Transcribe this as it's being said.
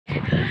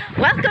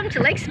Welcome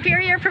to Lake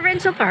Superior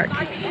Provincial Park.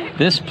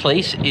 This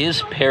place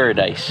is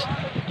paradise.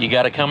 You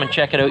gotta come and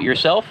check it out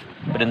yourself,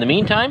 but in the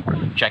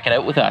meantime, check it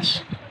out with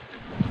us.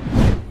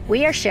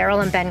 We are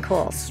Cheryl and Ben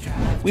Coles.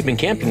 We've been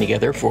camping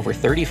together for over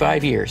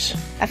 35 years.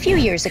 A few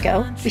years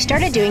ago, we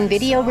started doing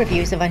video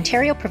reviews of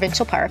Ontario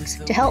provincial parks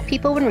to help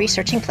people when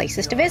researching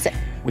places to visit.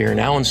 We are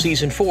now in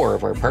season 4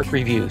 of our park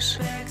reviews.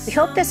 We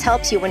hope this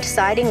helps you when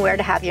deciding where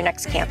to have your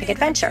next camping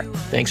adventure.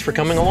 Thanks for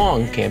coming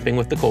along, Camping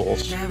with the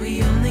Coles. Now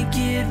we only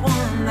get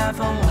one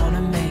life, I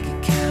wanna make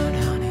it count,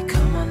 honey.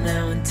 Come on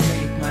now and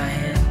take my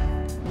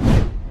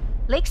hand.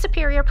 Lake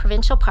Superior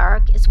Provincial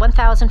Park is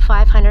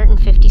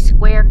 1,550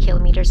 square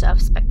kilometers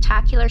of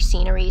spectacular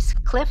sceneries,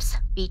 cliffs,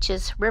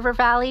 beaches, river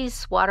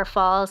valleys,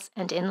 waterfalls,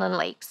 and inland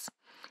lakes.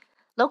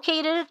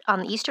 Located on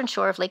the eastern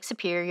shore of Lake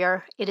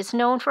Superior, it is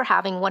known for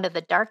having one of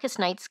the darkest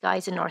night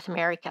skies in North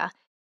America.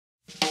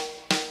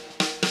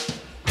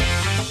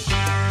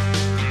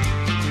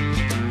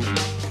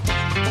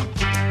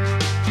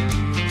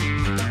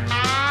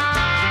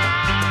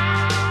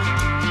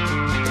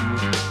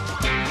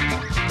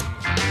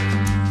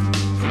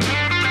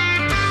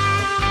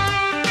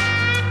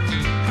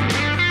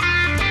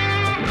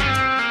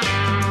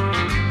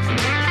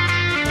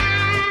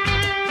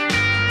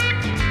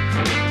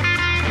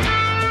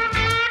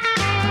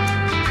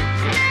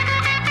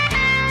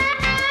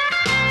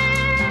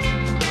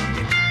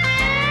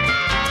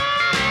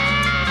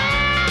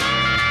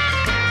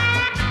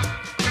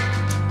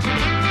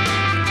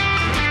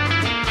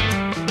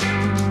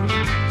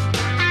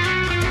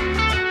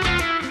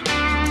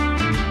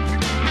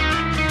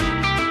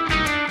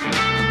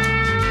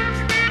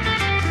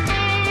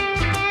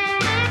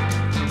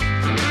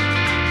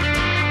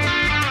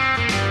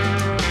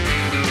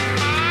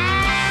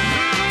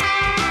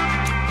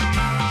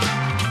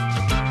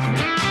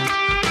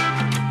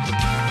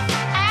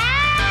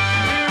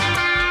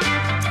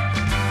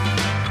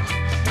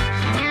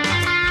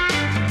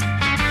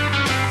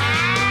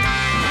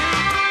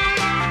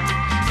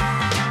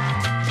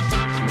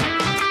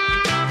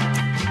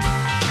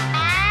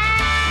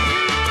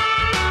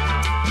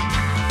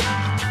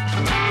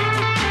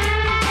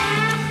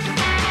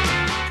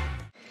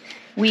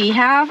 We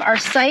have our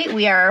site.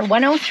 We are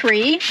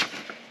 103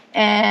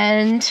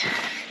 and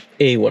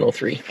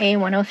A103.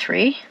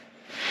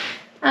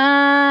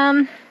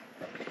 A103.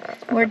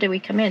 Where did we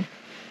come in?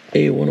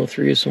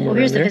 A103 is somewhere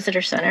Here's around there. the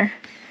visitor center.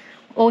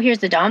 Oh, here's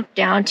the dump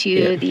down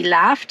to the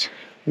left.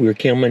 We're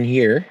coming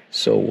here,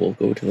 so we'll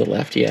go to the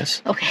left,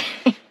 yes.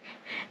 Okay.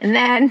 And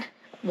then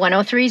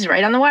 103 is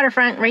right on the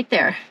waterfront, right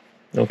there.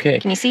 Okay.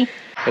 Can you see?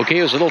 Okay,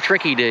 it was a little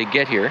tricky to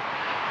get here.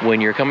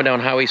 When you're coming down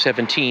Highway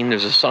 17,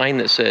 there's a sign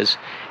that says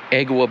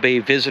Agawa Bay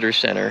Visitor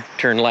Center,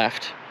 turn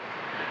left.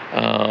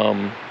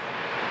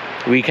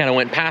 We kind of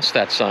went past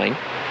that sign,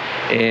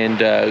 and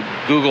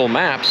Google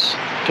Maps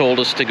told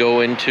us to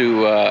go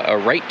into a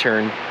right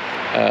turn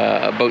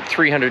about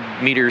 300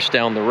 meters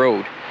down the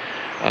road.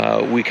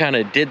 We kind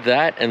of did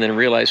that and then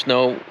realized,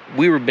 no,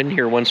 we've been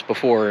here once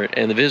before,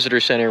 and the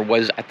visitor center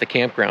was at the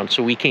campground,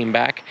 so we came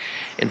back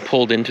and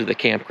pulled into the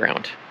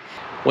campground.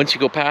 Once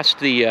you go past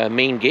the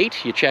main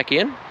gate, you check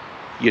in,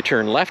 you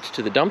turn left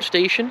to the dump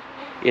station.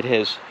 It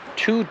has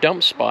 2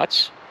 dump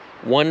spots,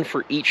 one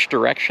for each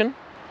direction,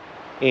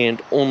 and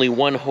only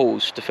one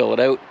hose to fill it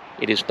out.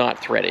 It is not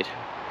threaded.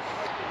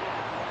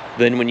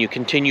 Then when you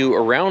continue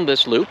around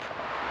this loop,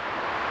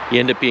 you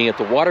end up being at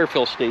the water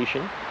fill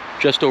station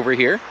just over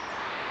here.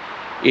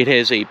 It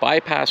has a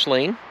bypass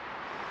lane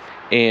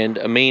and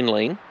a main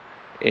lane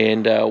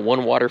and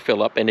one water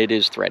fill up, and it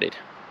is threaded.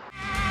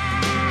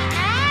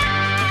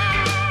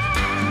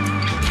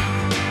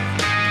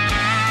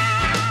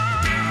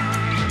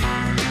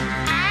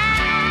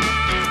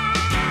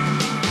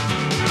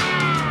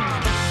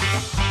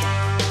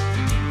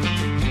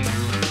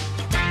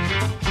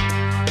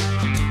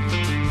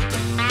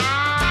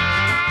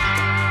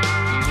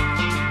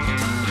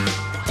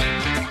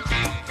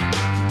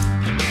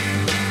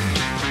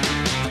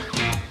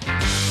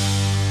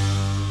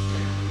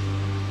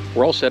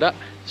 We're all set up.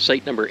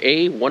 Site number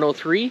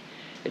A103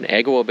 in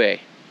Agawa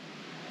Bay.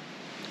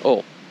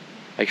 Oh,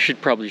 I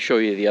should probably show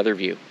you the other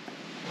view.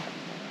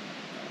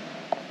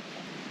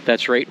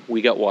 That's right,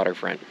 we got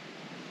waterfront.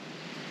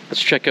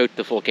 Let's check out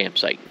the full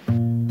campsite.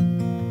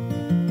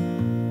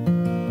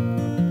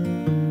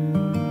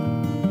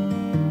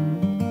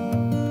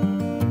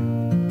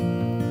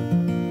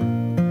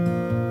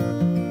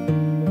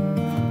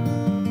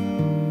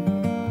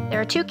 There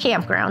are 2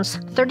 campgrounds,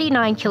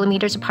 39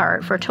 kilometers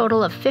apart, for a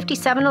total of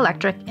 57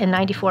 electric and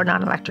 94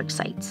 non-electric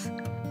sites.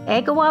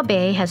 Agawa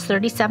Bay has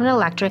 37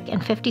 electric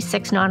and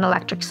 56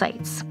 non-electric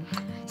sites.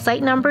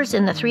 Site numbers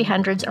in the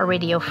 300s are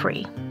radio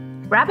free.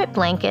 Rabbit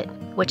Blanket,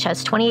 which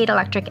has 28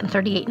 electric and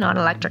 38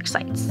 non-electric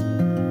sites.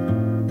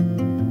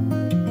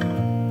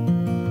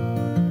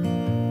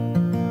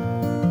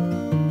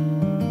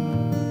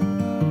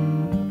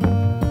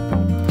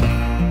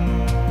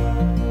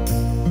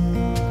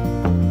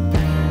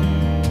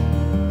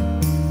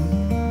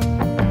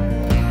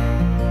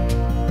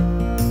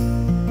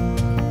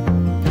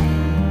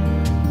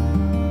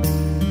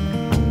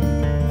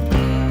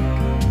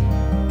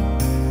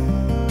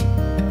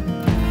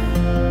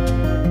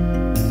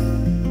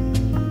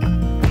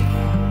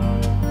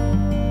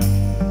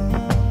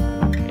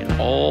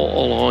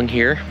 along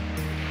here,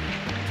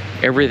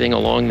 everything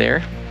along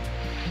there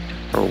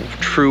are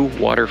true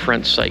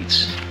waterfront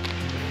sites.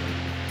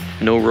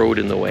 No road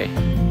in the way.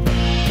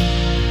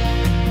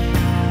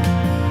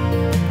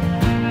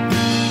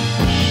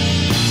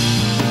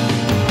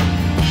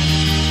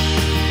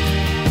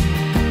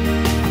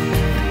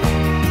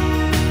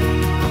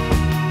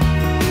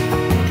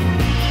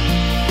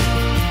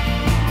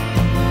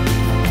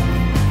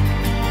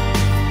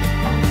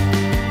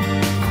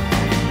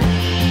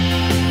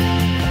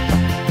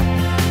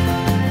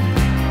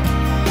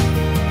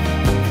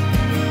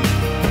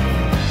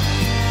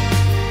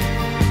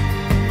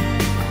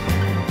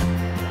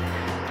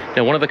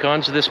 Now, one of the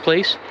cons of this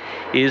place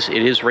is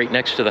it is right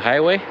next to the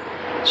highway,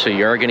 so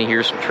you are going to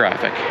hear some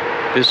traffic.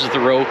 This is the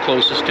road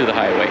closest to the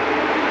highway.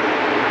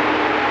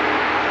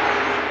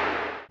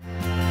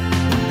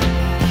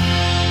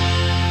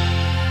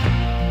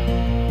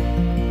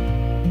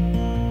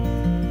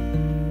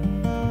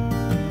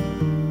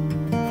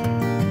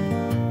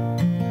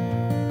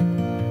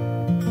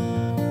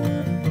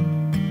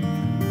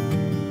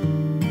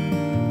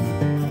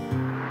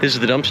 This is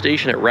the dump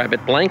station at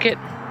Rabbit Blanket.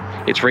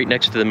 It's right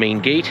next to the main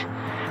gate.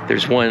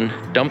 There's one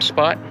dump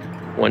spot,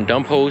 one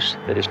dump hose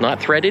that is not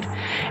threaded,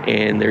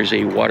 and there's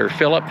a water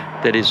fill-up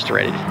that is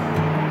threaded.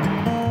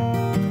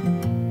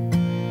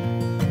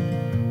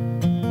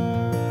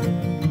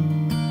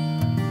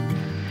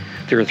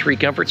 There are 3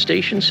 comfort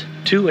stations,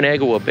 2 in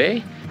Agawa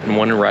Bay and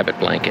 1 in Rabbit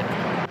Blanket.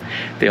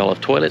 They all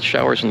have toilets,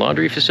 showers, and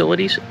laundry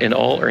facilities, and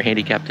all are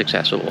handicapped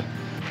accessible.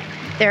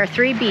 There are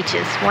 3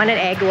 beaches, one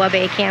at Agawa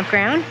Bay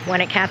Campground,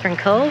 one at Katherine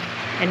Cove,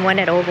 and one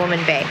at Old Woman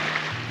Bay.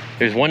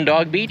 There's one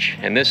dog beach,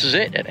 and this is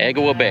it at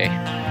Agawa Bay.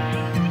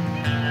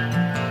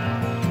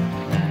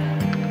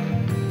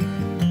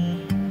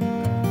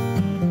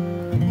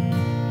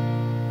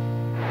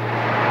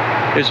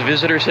 There's a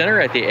visitor center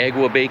at the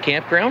Agawa Bay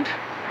Campground,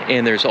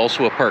 and there's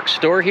also a park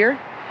store here,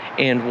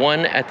 and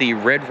one at the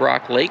Red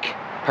Rock Lake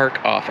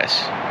Park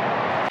office.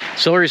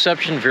 Cell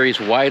reception varies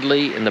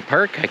widely in the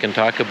park. I can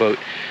talk about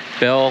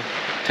Bell,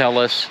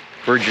 TELUS,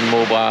 Virgin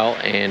Mobile,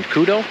 and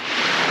Koodo.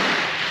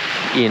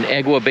 In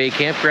Agawa Bay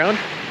Campground,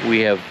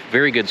 we have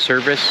very good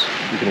service.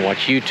 You can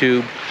watch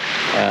YouTube,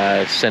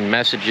 send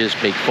messages,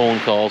 make phone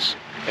calls.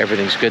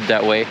 Everything's good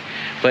that way.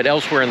 But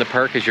elsewhere in the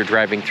park, as you're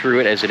driving through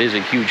it, as it is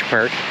a huge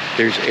park,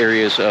 there's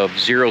areas of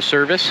 0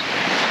 service.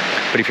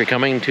 But if you're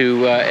coming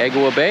to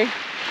Agawa Bay,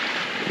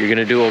 you're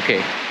gonna do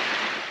okay.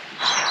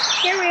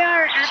 Here we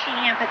are at the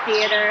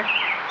amphitheater,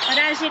 but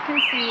as you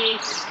can see,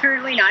 it's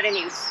currently not in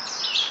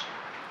use.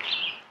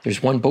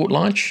 There's one boat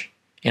launch,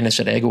 and it's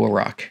at Agawa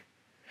Rock.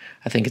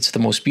 I think it's the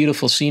most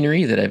beautiful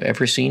scenery that I've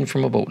ever seen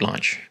from a boat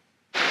launch.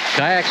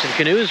 Kayaks and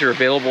canoes are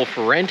available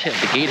for rent at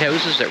the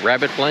gatehouses at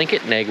Rabbit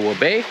Blanket and Agawa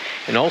Bay,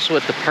 and also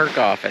at the park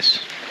office.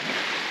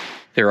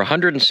 There are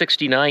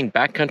 169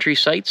 backcountry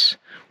sites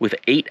with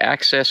 8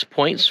 access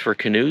points for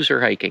canoes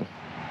or hiking.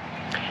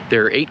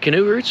 There are 8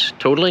 canoe routes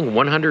totaling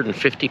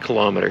 150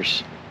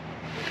 kilometers.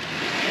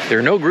 There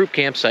are no group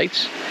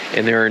campsites,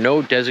 and there are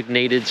no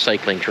designated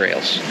cycling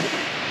trails.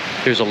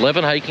 There's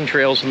 11 hiking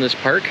trails in this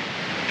park,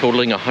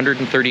 totaling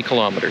 130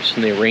 kilometers,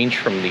 and they range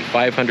from the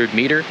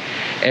 500-meter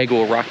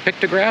Agawa Rock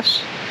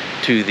pictographs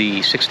to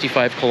the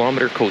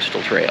 65-kilometer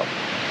coastal trail.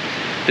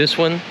 This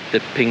one, the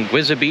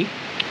Pinguisibi,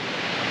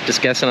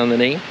 just guessing on the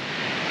name,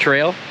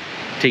 trail,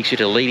 takes you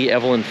to Lady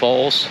Evelyn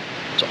Falls.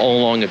 It's all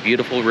along a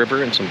beautiful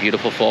river and some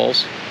beautiful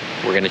falls.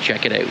 We're going to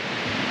check it out.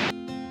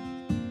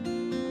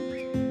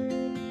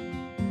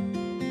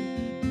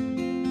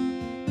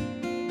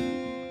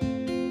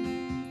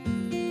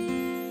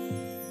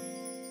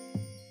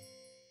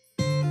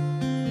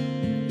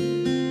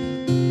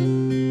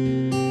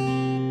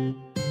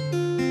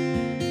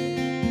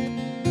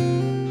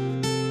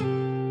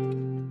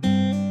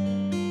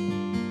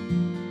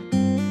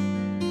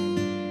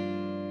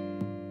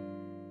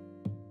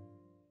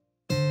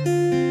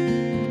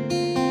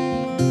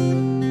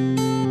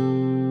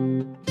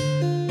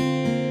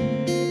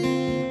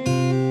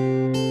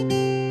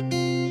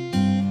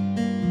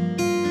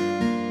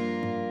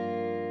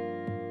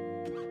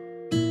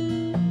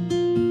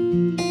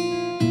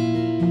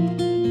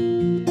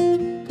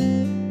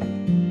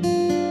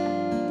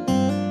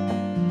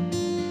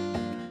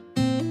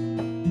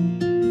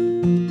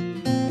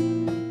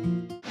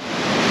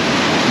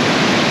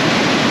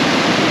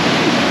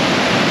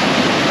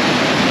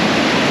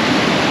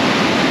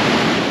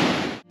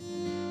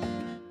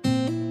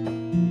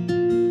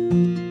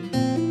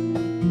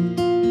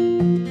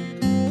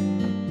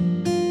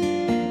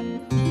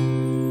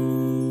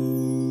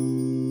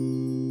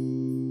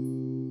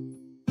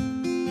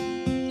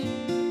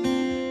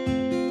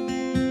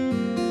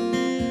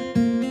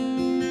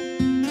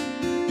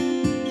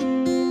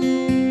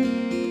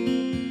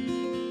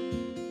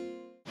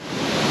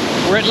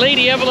 We're at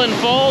Lady Evelyn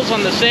Falls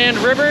on the Sand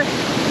River.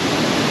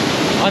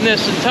 On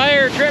this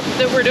entire trip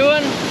that we're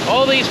doing,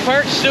 all these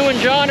parks, Sue and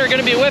John are going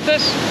to be with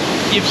us.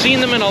 You've seen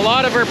them in a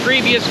lot of our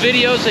previous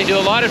videos. They do a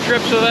lot of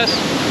trips with us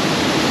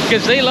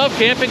because they love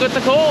camping with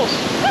the Coles.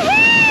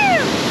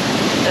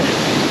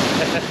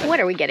 What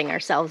are we getting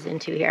ourselves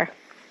into here?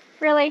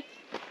 Really?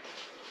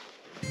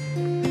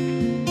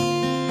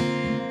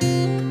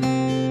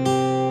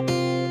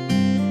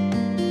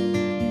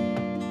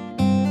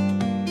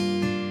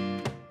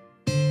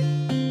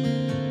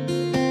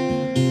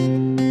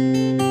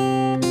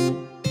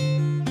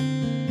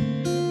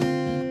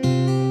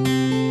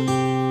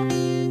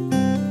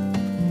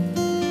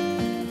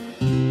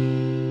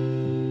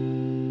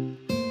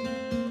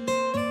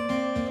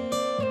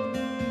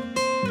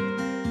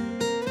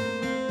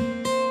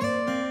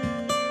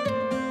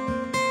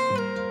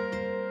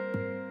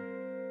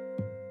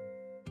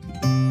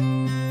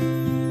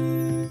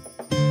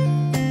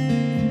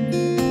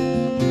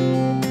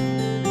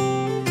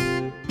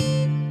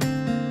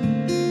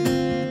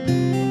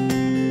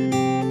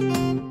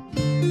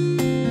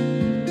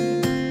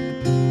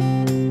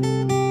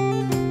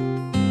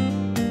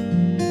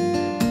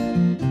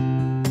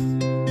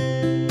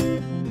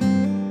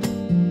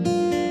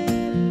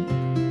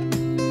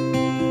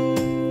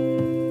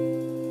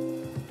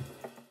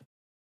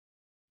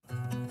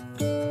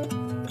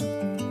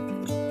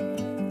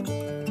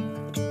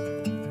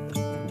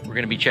 We're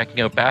going to be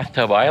checking out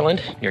Bathtub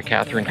Island near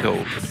Katherine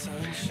Cove.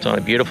 It's on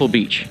a beautiful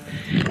beach.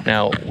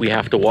 Now we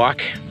have to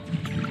walk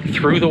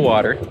through the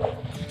water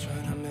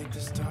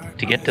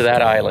to get to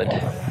that island,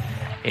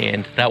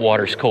 and that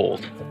water's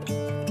cold.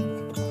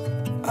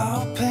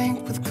 I'll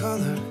paint with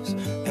colors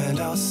and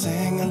I'll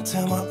sing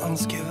until my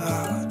lungs give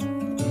out.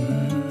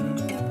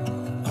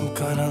 I'm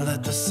gonna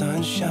let the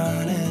sun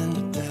shine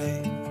in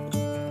today,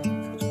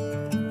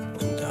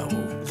 and I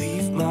will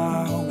leave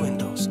my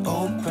windows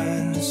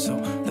open so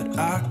that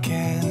I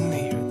can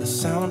hear the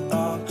sound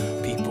of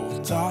people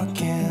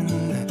talking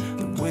and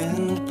the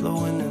wind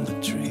blowing in the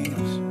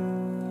trees.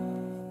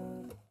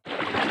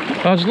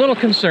 I was a little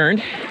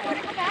concerned.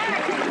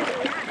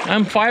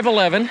 I'm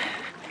 5'11".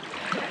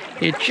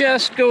 It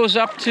just goes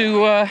up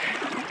to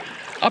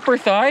upper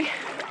thigh,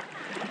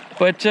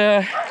 but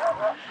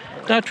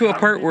not to a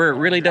part where it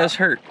really does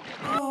hurt.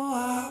 Oh,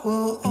 I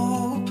will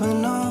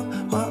open up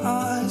my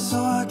eyes so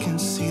I can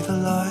see the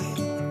light.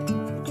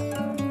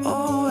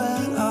 Oh,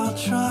 and I'll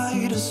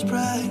try to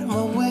spread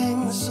my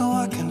wings so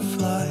I can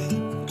fly.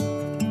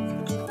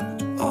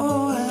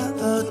 Oh, and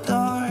the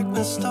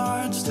darkness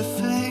starts to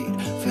fade.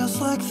 Feels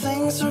like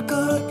things are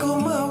gonna go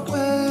my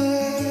way.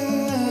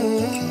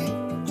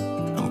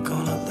 I'm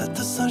gonna let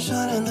the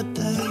sunshine in the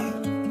day.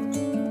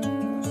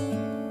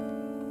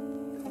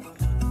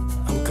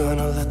 I'm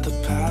gonna let the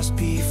past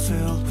be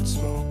filled with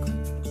smoke.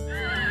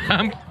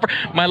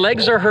 My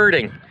legs are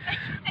hurting.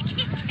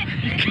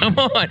 Come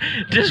on,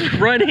 just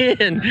run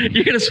in.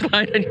 You're gonna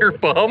slide on your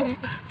bum?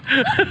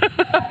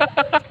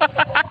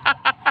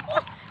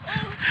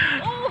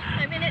 Oh,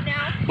 I'm in it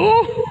now.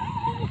 Oh.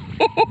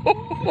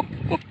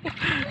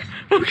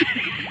 Okay.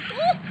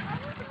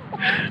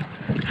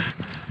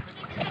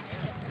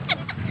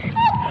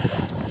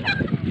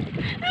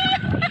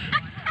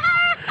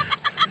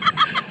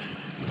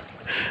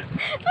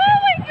 Oh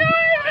my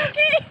God,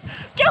 okay.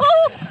 Go,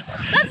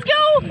 let's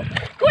go.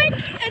 Quick,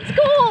 it's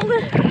cold.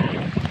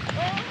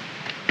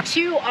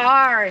 To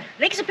our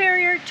Lake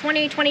Superior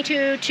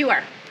 2022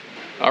 tour.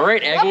 All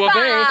right, Agawa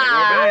Bay.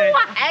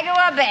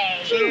 Agawa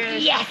Bay.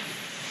 Yes.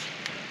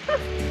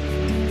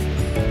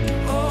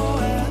 Oh,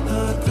 and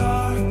the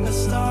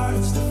darkness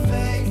starts to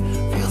fade.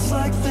 Feels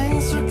like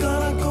things are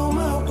gonna go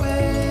my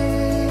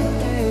way.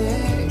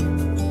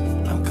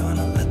 I'm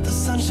gonna let the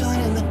sunshine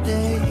in the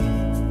day.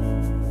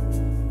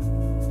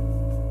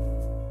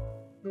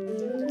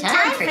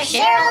 Time for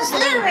Cheryl's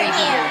Loo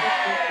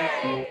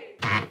Review.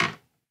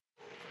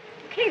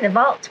 Okay, the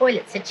vault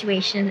toilet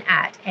situation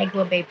at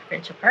Agawa Bay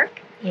Provincial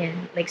Park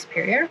in Lake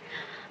Superior.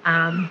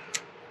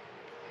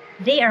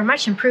 They are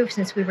much improved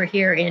since we were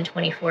here in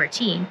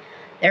 2014.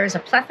 There is a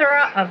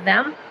plethora of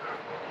them.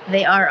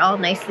 They are all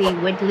nicely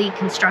woodly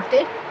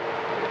constructed.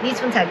 These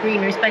ones have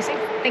green roofs, but I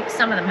think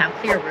some of them have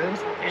clear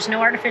roofs. There's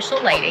no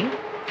artificial lighting.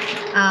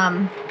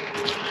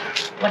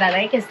 What I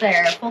like is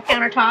their full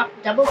countertop,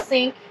 double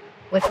sink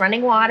with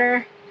running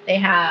water. They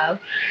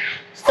have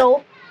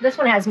soap. This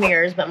one has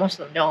mirrors, but most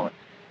of them don't.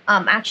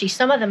 Actually,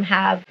 some of them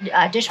have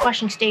a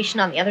dishwashing station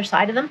on the other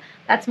side of them.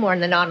 That's more in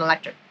the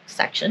non-electric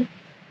section.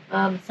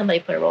 Somebody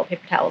put a roll of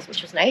paper towels,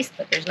 which was nice,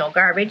 but there's no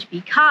garbage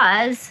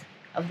because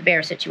of the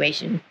bear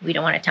situation. We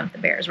don't want to tempt the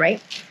bears,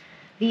 right?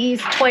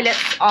 These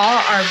toilets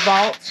all are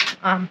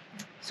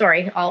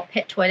all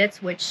pit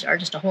toilets, which are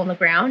just a hole in the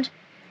ground.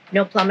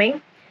 No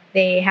plumbing.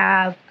 They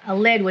have a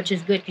lid, which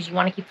is good because you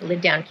want to keep the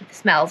lid down, keep the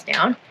smells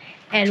down.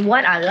 And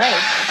what I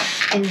like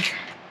is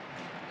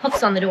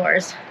hooks on the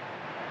doors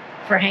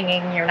for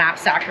hanging your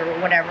knapsack or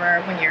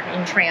whatever when you're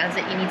in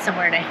transit. You need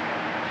somewhere to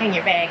hang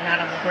your bag, not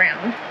on the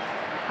ground.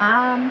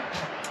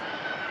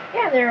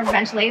 Yeah, they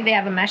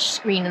have a mesh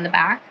screen in the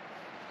back.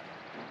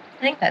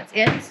 I think that's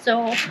it.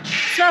 So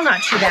smell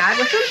not too bad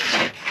with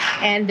them,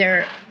 and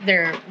they're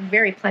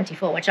very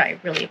plentiful, which I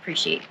really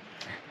appreciate.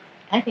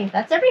 I think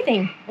that's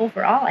everything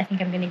overall. I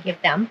think I'm going to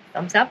give them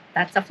thumbs up.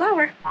 That's a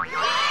flower.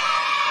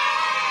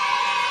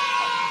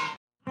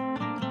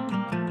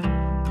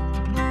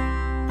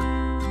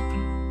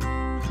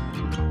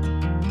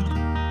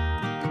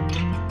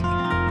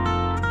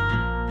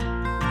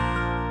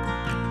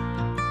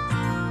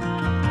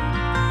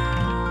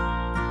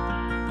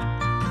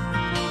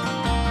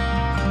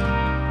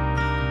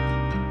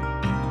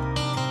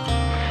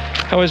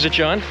 How is it,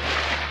 John?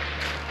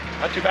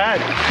 Not too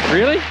bad.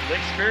 Really? Lake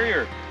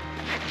Superior.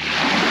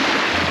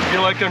 I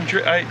feel like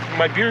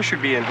my beer should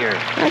be in here.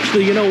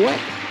 Actually, you know what?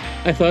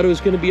 I thought it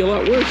was going to be a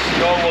lot worse.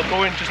 No, we'll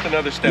go in just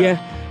another step.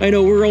 Yeah, I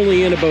know, we're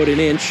only in about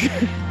an inch.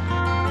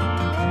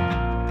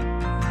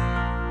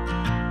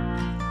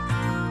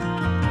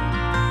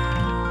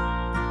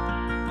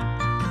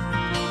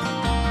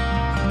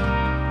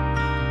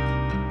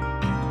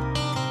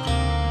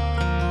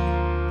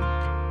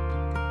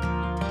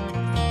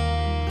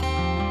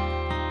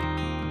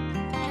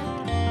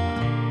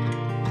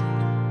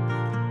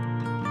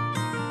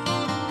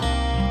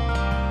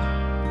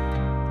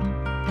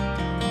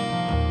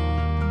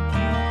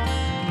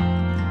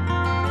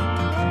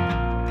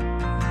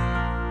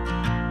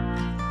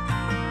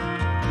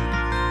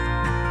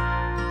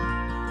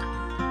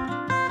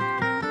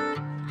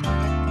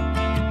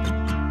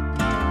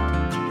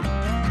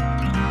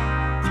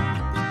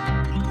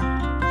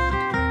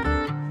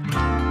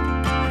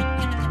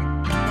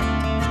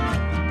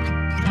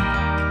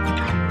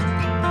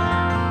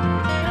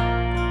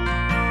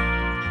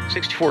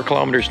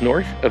 Kilometers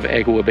north of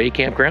Agawa Bay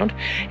Campground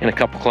and a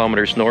couple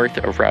kilometers north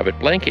of Rabbit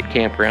Blanket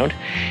Campground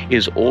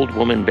is Old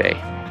Woman Bay.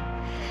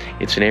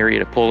 It's an area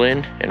to pull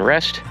in and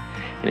rest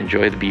and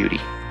enjoy the beauty.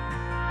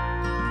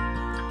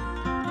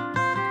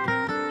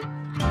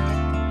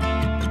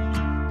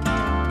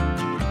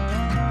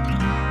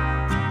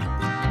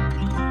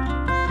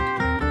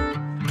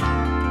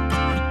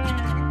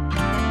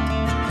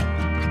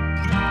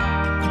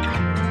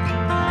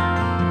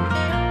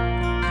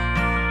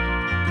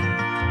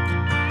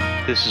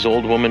 This is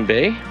Old Woman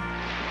Bay,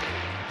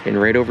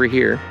 and right over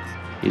here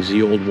is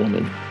the Old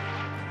Woman.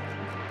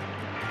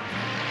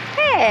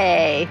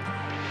 Hey!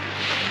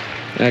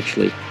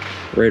 Actually,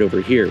 right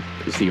over here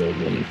is the Old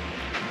Woman.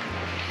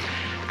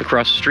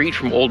 Across the street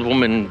from Old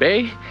Woman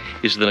Bay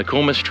is the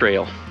Nokomis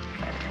Trail.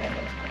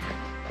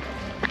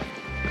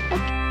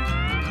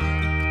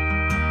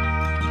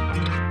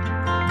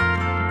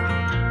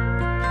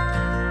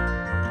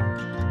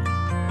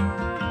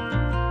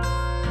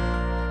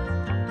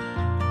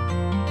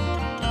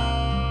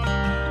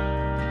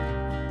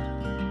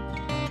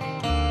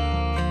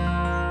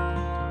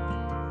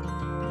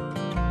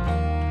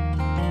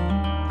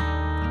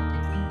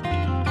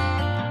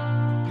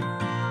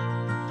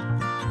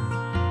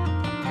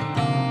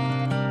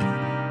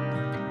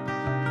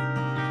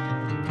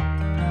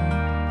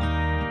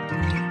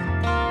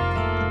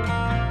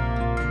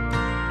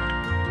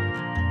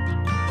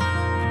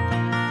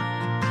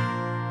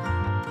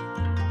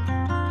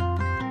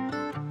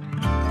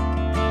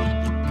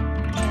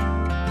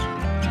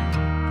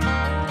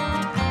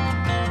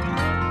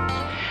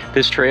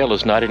 This trail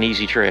is not an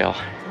easy trail.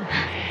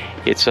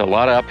 It's a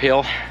lot of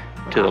uphill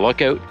to the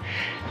lookout,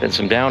 then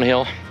some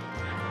downhill,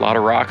 a lot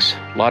of rocks,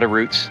 a lot of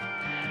roots,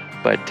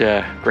 but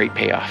great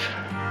payoff.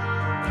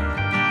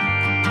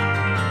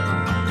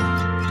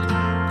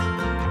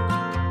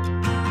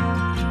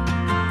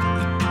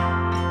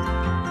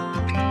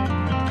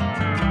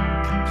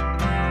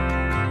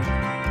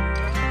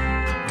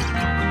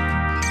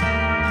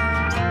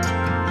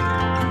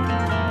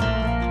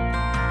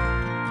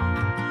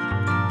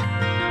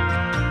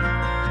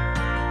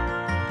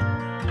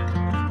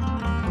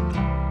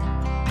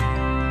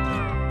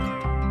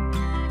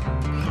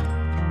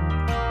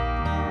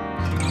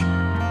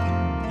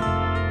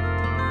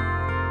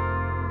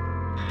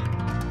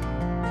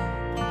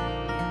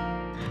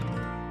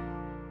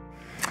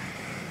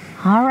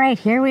 All right,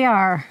 here we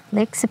are,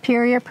 Lake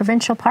Superior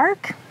Provincial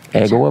Park.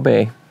 Agawa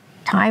Bay.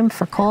 Time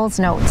for Cole's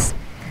notes.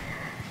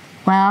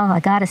 Well,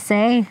 I gotta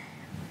say,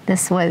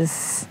 this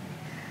was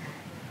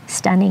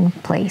stunning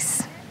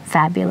place,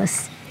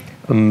 fabulous.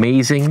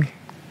 Amazing,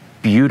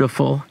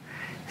 beautiful,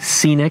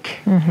 scenic,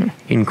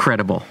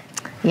 incredible.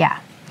 Yeah.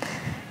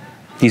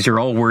 These are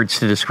all words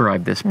to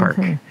describe this park.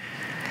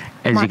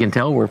 As you can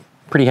tell, we're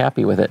pretty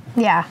happy with it.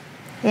 Yeah.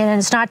 And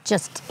it's not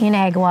just in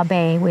Agawa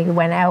Bay. We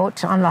went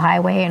out on the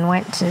highway and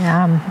went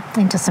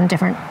into some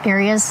different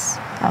areas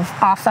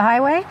off the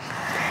highway.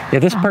 Yeah,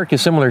 this park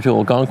is similar to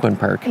Algonquin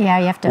Park. Yeah,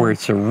 you have to. Where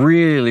it's a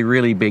really,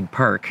 really big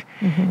park.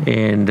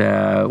 And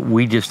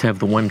we just have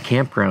the one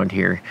campground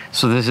here.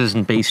 So this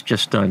isn't based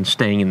just on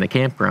staying in the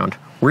campground.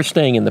 We're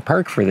staying in the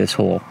park for this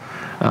whole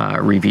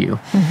review.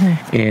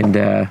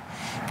 And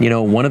you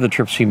know, one of the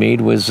trips we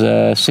made was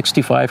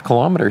 65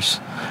 kilometers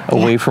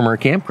away from our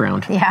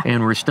campground. Yeah.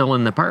 And we're still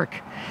in the park.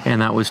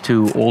 And that was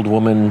to Old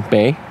Woman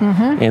Bay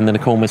and the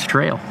Nokomis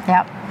Trail.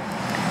 Yep.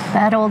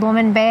 That Old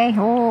Woman Bay,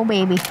 oh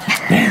baby.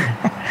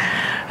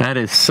 That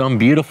is some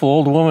beautiful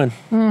old woman.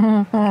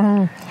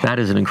 That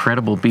is an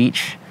incredible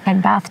beach.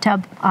 And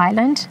Bathtub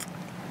Island.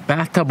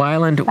 Bathtub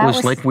Island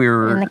was like we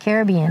were... in the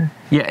Caribbean.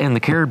 Yeah, in the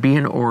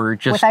Caribbean or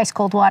just... With ice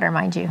cold water,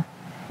 mind you.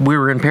 We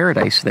were in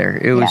paradise there.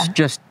 It was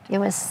just... It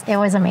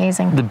was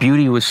amazing. The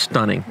beauty was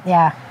stunning.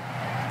 Yeah.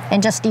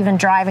 And just even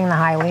driving the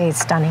highway is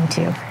stunning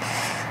too.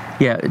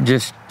 Yeah,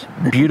 just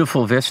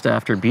beautiful vista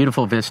after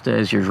beautiful vista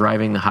as you're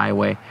driving the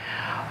highway.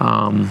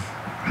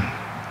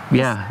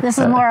 Yeah. This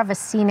is more of a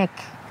scenic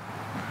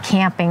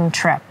camping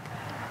trip.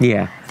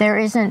 Yeah. There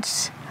is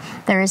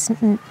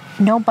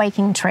no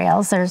biking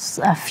trails. There's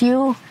a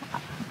few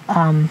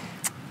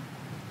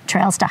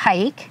trails to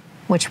hike,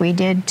 which we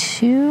did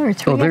 2 or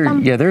 3 of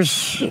them. Yeah,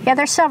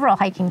 there's several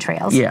hiking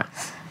trails. Yeah.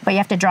 But you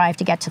have to drive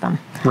to get to them.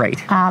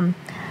 Right.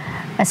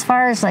 As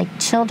far as like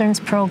children's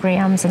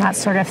programs and that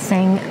sort of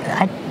thing,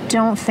 I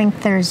don't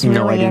think there's really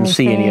anything. No, I didn't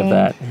see any of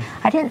that.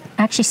 I didn't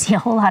actually see a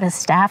whole lot of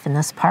staff in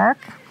this park.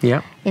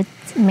 Yeah.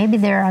 Maybe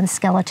they're on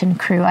skeleton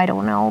crew, I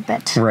don't know,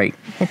 but right.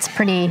 It's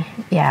pretty,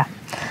 yeah.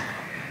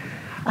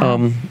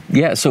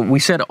 Yeah, so we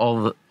said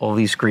all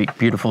these great,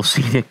 beautiful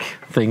scenic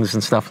things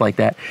and stuff like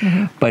that,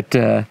 but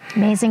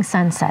amazing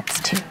sunsets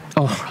too.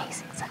 Oh,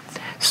 amazing sunsets.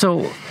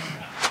 So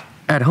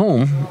at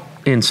home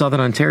in Southern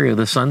Ontario,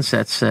 the sun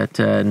sets at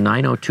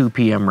 9:02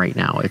 p.m. right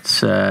now. It's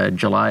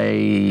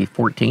July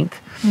 14th,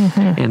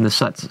 and the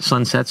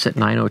sun sets at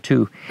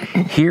 9:02.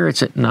 Here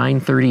it's at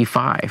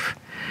 9:35.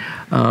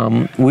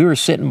 We were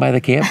sitting by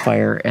the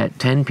campfire at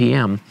 10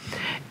 p.m.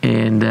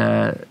 and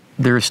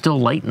there's still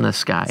light in the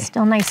sky.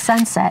 Still nice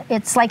sunset.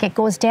 It's like it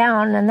goes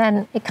down and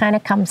then it kind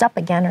of comes up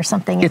again or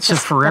something. It's a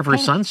forever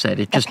sunset.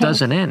 It just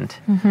doesn't end.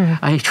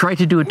 I tried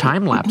to do a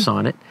time lapse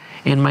on it,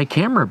 and my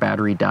camera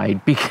battery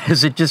died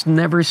because it just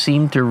never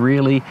seemed to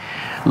really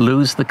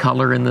lose the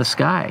color in the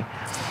sky.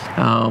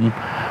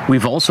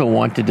 We've also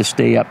wanted to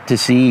stay up to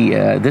see,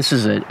 this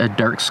is a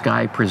dark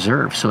sky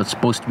preserve, so it's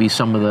supposed to be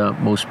some of the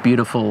most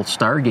beautiful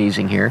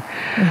stargazing here.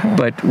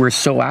 But we're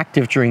so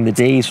active during the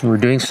days and we're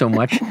doing so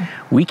much,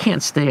 we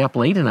can't stay up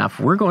late enough.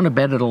 We're going to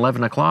bed at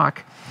 11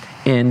 o'clock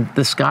and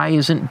the sky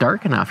isn't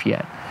dark enough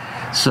yet.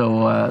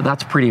 So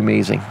that's pretty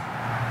amazing.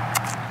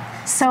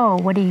 So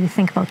what do you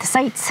think about the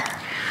sights?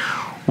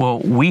 Well,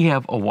 we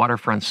have a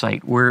waterfront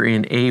site. We're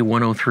in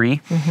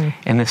A103,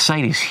 and the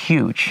site is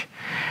huge.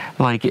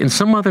 Like in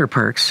some other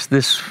parks,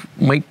 this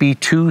might be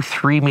 2,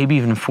 3, maybe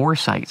even 4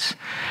 sites.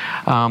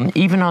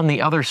 Even on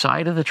the other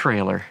side of the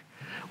trailer,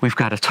 we've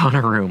got a ton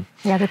of room.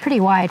 Yeah, they're pretty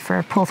wide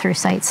for pull-through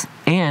sites.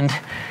 And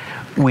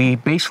we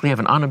basically have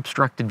an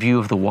unobstructed view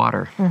of the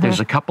water. There's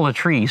a couple of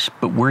trees,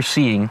 but we're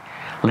seeing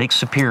Lake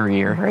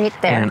Superior right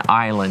there. and an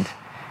island.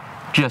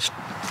 Just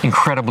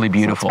incredibly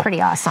beautiful. It's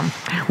pretty awesome.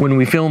 When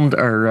we filmed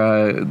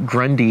our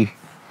Grundy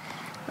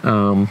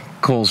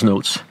Coles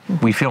Notes,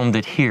 we filmed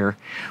it here.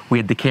 We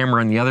had the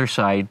camera on the other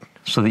side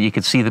so that you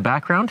could see the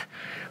background,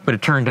 but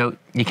it turned out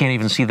you can't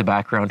even see the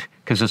background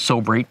because it's so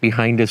bright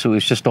behind us. It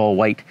was just all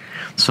white.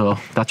 So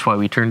that's why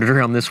we turned it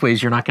around this way,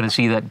 is you're not going to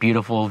see that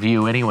beautiful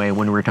view anyway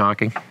when we're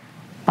talking.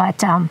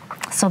 But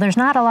so there's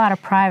not a lot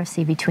of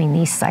privacy between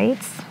these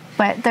sites,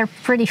 but they're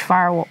pretty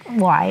far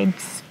wide,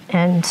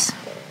 and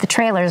the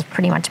trailers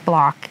pretty much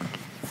block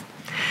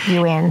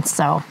you in.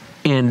 So,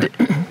 and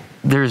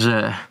there's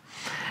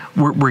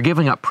we're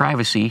giving up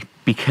privacy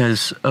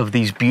because of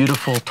these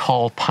beautiful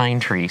tall pine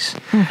trees.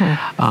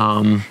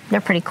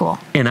 They're pretty cool.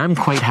 And I'm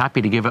quite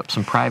happy to give up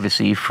some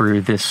privacy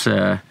for this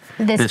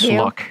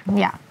look.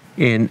 Yeah.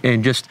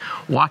 And just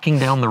walking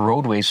down the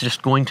roadways,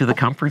 just going to the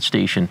comfort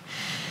station,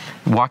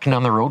 walking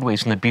down the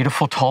roadways and the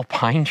beautiful tall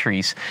pine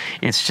trees.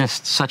 It's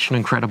just such an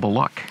incredible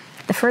look.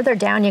 The further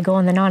down you go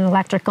in the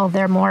non-electrical,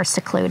 they're more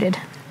secluded.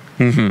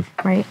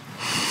 Right?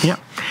 Yeah.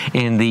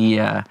 And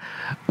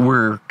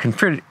we're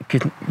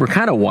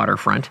kind of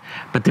waterfront,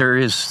 but there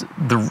is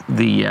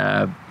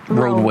the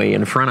roadway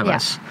in front of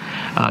us,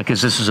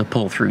 because this is a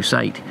pull-through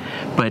site.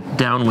 But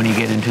down when you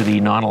get into the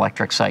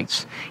non-electric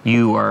sites,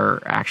 you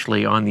are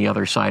actually on the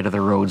other side of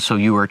the road, so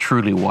you are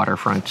truly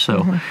waterfront.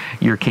 So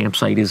your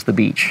campsite is the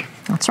beach.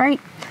 That's right.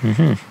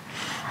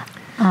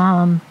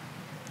 The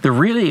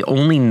really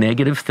only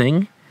negative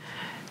thing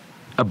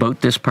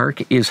about this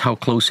park is how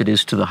close it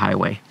is to the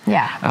highway.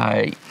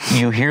 Yeah.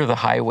 You hear the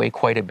highway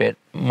quite a bit,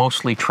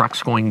 mostly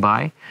trucks going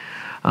by.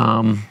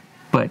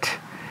 But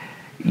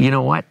you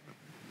know what?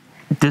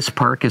 This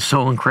park is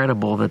so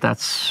incredible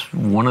that's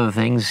one of the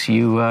things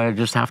you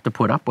just have to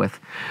put up with.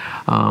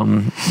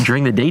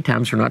 During the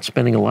daytimes, we're not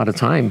spending a lot of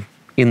time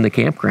in the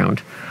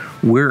campground.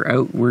 We're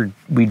out,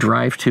 we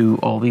drive to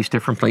all these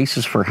different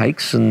places for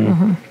hikes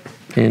and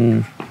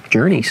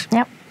journeys.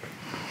 Yep.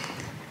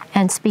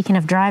 And speaking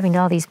of driving to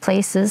all these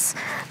places,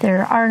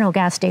 there are no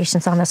gas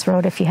stations on this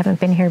road if you haven't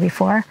been here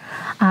before.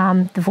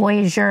 The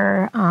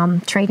Voyager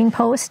trading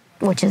post,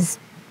 which is,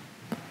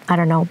 I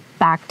don't know,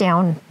 back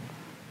down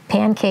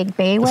Pancake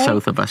Bay way.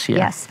 South of us, yeah.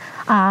 Yes.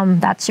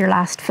 That's your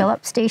last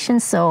fill-up station.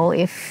 So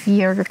if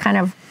you're kind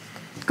of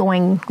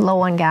going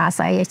low on gas,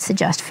 I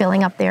suggest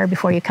filling up there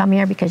before you come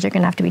here, because you're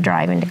going to have to be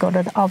driving to go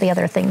to all the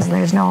other things, and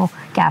there's no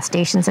gas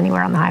stations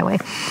anywhere on the highway.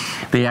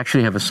 They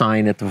actually have a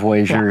sign at the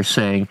Voyager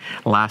saying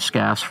last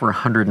gas for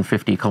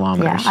 150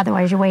 kilometers. Yeah,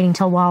 otherwise you're waiting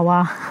till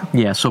Wawa.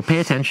 Yeah, so pay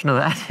attention to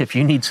that. If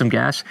you need some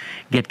gas,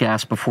 get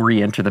gas before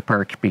you enter the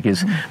park,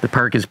 because the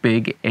park is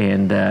big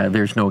and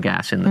there's no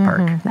gas in the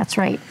park. That's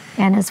right.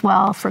 And as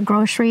well, for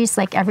groceries,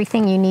 like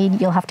everything you need,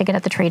 you'll have to get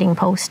at the trading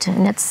post,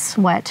 and it's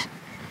what,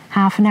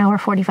 half an hour,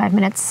 45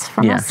 minutes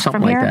from us,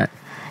 from here? Yeah, something like that.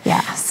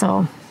 Yeah,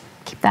 so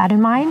keep that in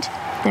mind.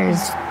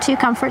 There's 2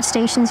 comfort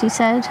stations, you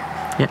said.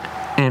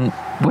 Yeah, and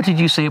what did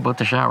you say about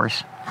the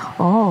showers?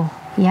 Oh,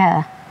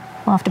 yeah.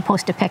 We'll have to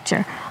post a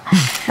picture.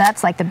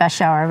 That's like the best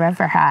shower I've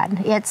ever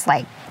had. It's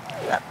like,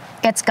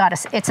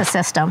 it's a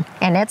system,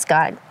 and it's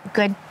got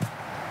good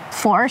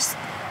force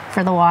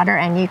for the water,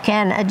 and you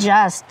can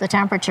adjust the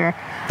temperature.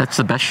 That's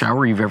the best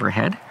shower you've ever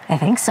had? I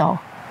think so.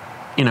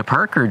 In a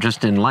park or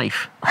just in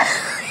life?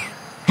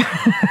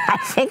 I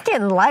think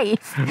in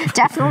life,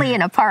 definitely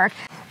in a park.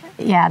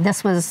 Yeah,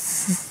 this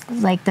was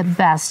like the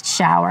best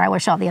shower. I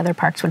wish all the other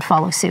parks would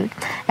follow suit.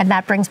 And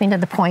that brings me to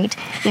the point.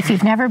 If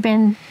you've never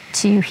been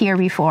to here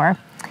before,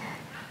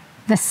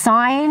 the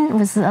sign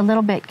was a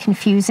little bit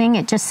confusing.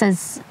 It just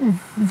says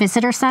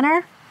Visitor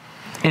Center.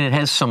 And it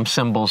has some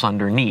symbols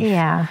underneath.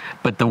 Yeah.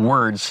 But the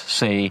words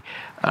say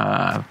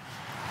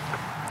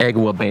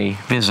Agawa Bay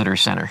Visitor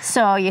Center.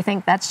 So you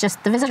think that's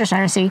just the Visitor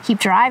Center, so you keep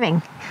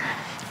driving.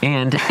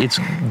 And it's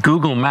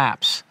Google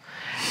Maps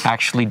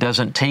actually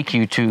doesn't take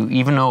you to,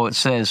 even though it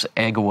says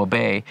Agawa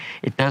Bay,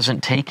 it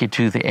doesn't take you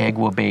to the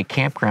Agawa Bay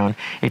campground.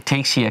 It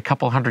takes you a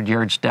couple hundred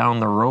yards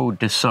down the road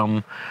to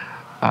some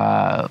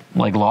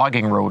like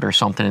logging road or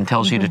something, and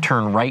tells you to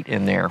turn right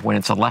in there when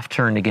it's a left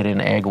turn to get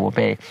into Agawa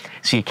Bay.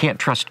 So you can't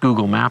trust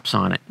Google Maps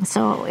on it.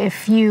 So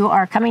if you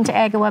are coming to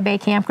Agawa Bay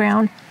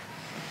campground,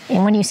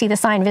 and when you see the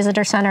sign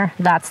Visitor Center,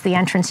 that's the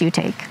entrance you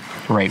take.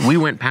 Right. We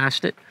went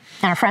past it.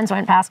 And our friends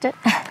went past it.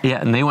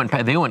 Yeah, and they went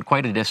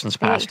quite a distance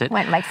past it.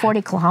 Went like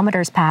 40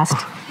 kilometers past.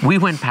 We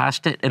went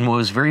past it, and what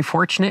was very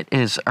fortunate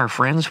is our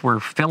friends were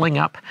filling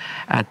up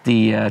at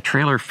the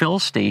trailer fill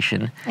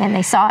station. And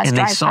they saw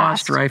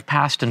us drive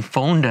past and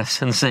phoned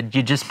us and said,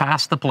 "You just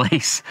passed the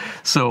place."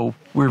 So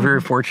we're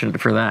very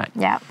fortunate for that.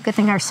 Yeah, good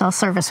thing our cell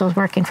service was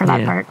working for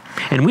that part.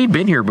 And we've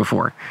been here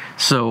before.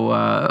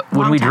 So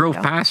when we drove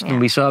past and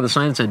we saw the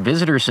sign that said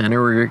Visitor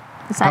Center, we were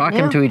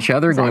talking to each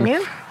other going,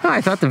 "Oh,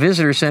 I thought the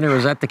visitor center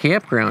was at the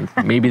campground.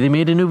 Maybe they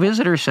made a new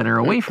visitor center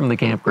away from the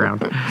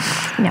campground."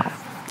 No,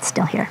 it's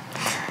still here.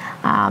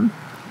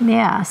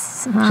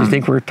 Yes. So you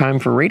think we're time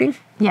for rating?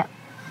 Yeah.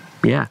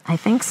 Yeah. I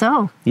think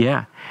so.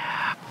 Yeah.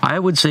 I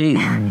would say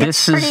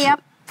this is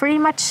pretty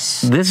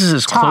much this is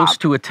as close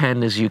to a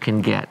 10 as you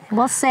can get.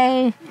 We'll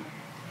say.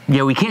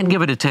 Yeah, we can't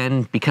give it a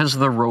 10 because of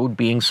the road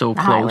being so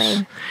close.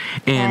 Highway.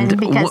 And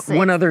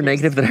one other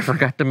negative that I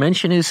forgot to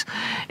mention is,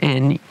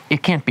 and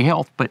it can't be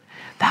helped, but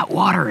that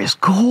water is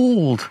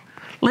cold.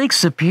 Lake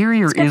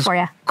Superior is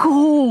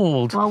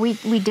cold. Well,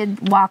 we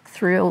did walk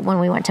through when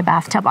we went to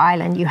Bathtub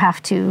Island. You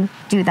have to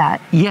do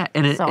that. Yeah,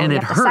 and it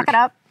hurt. Suck it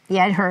up.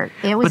 Yeah, it hurt.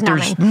 It was numbing.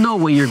 But there's no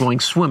way you're going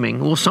swimming.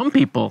 Well, some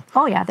people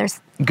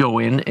go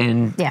in,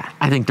 and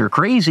I think they're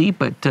crazy,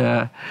 but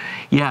there's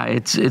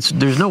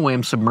no way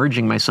I'm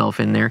submerging myself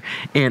in there.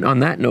 And on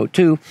that note,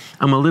 too,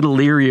 I'm a little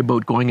leery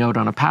about going out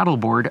on a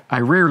paddleboard.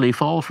 I rarely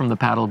fall from the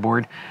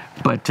paddleboard,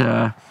 but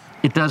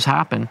it does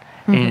happen.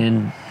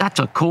 And that's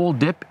a cold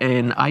dip,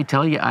 and I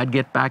tell you, I'd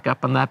get back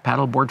up on that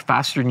paddleboard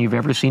faster than you've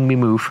ever seen me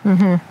move.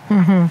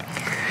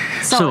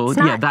 So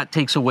that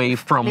takes away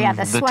from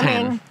the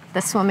 10.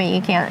 The swimming,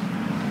 you can't,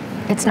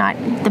 it's not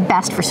the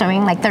best for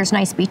swimming. Like, there's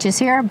nice beaches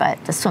here, but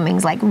the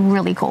swimming's like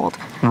really cold.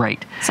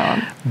 Right. So,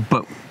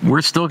 but we're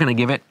still going to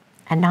give it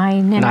a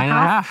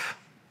 9.5.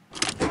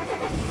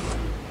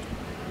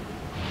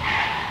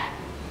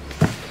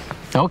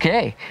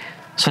 Okay.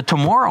 So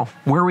tomorrow,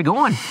 where are we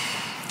going?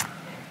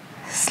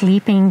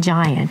 Sleeping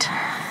Giant.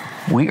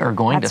 We are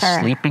going to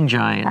Sleeping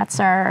Giant.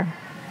 That's our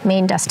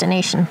main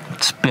destination.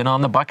 It's been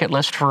on the bucket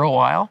list for a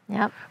while.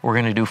 Yep. We're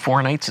going to do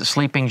 4 nights at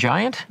Sleeping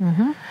Giant.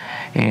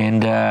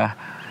 And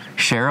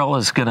Cheryl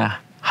is going to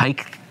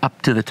hike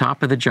up to the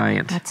top of the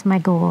Giant. That's my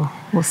goal.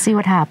 We'll see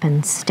what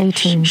happens. Stay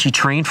tuned. She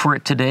trained for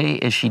it today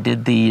as she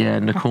did the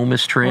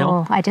Nokomis Trail.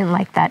 Oh, I didn't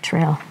like that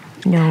trail.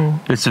 No.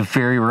 It's a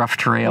very rough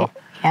trail.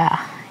 Yeah.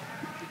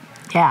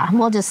 Yeah,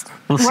 we're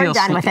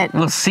done with it.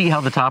 We'll see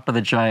how the top of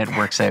the Giant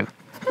works out.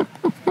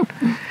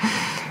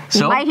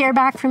 You might hear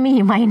back from me,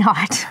 you might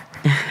not.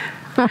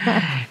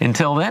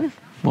 Until then,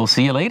 we'll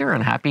see you later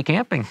and happy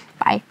camping.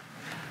 Bye.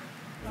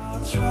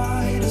 I'll try.